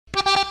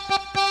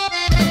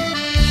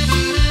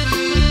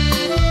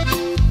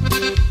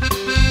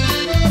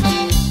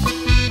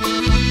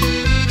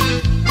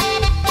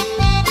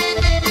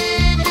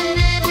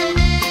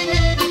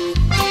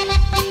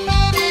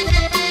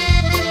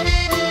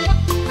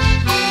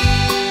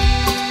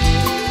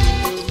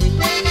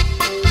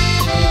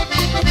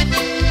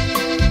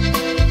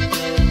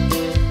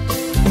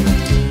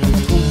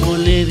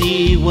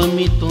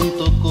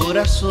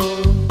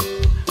corazón.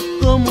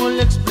 ¿Cómo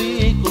le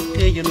explico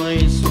que ya no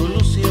hay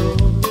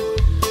solución?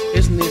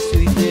 Es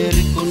necio y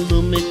terco,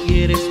 no me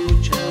quiere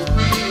escuchar.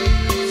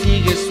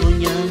 Sigue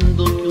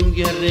soñando que un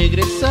día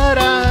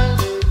regresarás.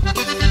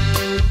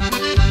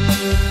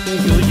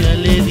 Yo ya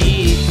le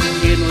dije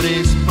que no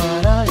eres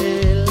para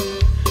él,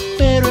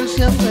 pero él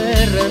se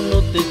aferra, no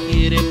te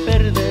quiere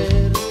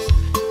perder.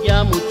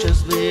 Ya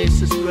muchas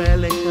veces lo he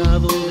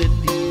alejado de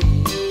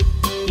ti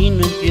y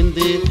no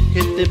entiende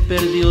que te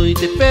perdió y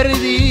te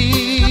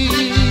perdí.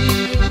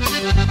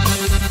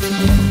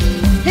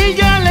 Y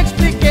ya le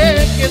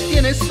expliqué que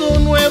tienes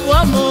un nuevo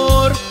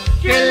amor,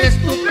 que él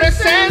es tu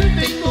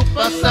presente y tu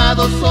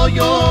pasado soy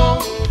yo.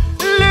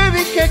 Le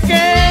dije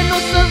que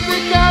nos has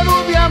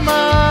dejado de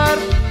amar,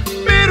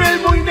 pero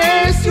él muy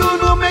necio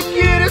no me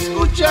quiere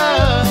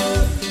escuchar.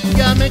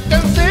 Ya me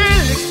cansé,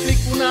 le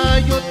explico una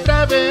y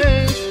otra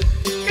vez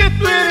que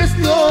tú eres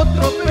de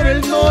otro, pero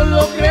él no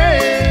lo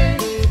cree.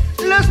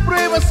 Las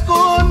pruebas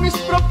con mis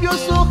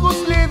propios ojos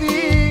le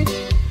di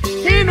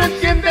y no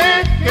entiende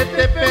que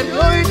te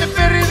perdió y te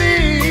perdí.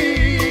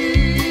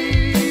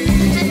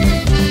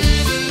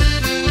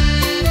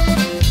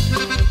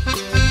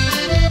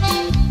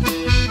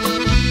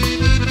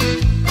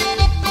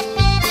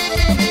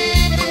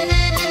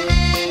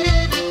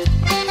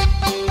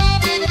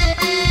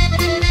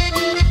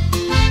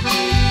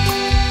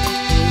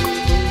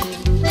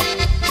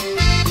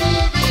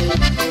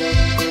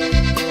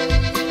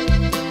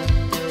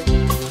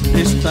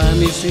 Es tan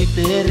necio y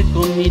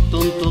terco mi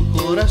tonto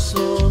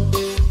corazón,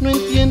 no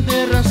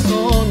entiende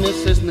razones,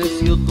 es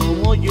necio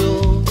como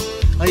yo.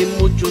 Hay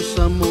muchos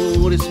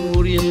amores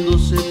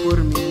muriéndose por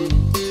mí,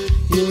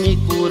 y mi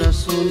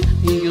corazón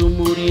y yo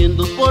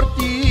muriendo por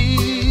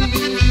ti.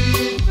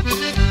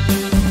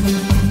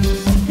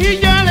 Y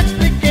ya le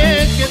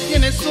expliqué que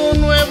tienes un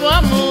nuevo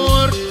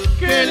amor,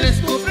 que él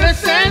es tu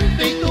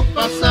presente y tu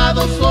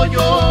pasado soy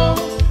yo.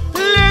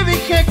 Le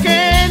dije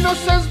que nos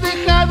has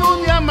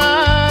dejado de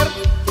amar,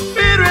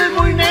 pero él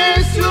muy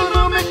necio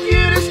no me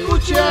quiere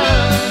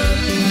escuchar.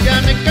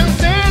 Ya me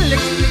cansé, le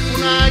explico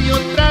una y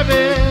otra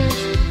vez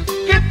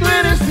que tú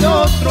eres de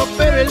otro,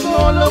 pero él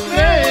no lo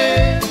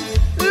cree.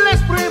 Las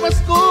pruebas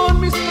con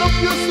mis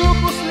propios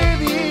ojos le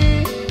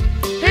di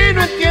y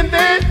no entiende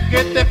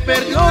que te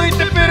perdió y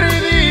te perdí.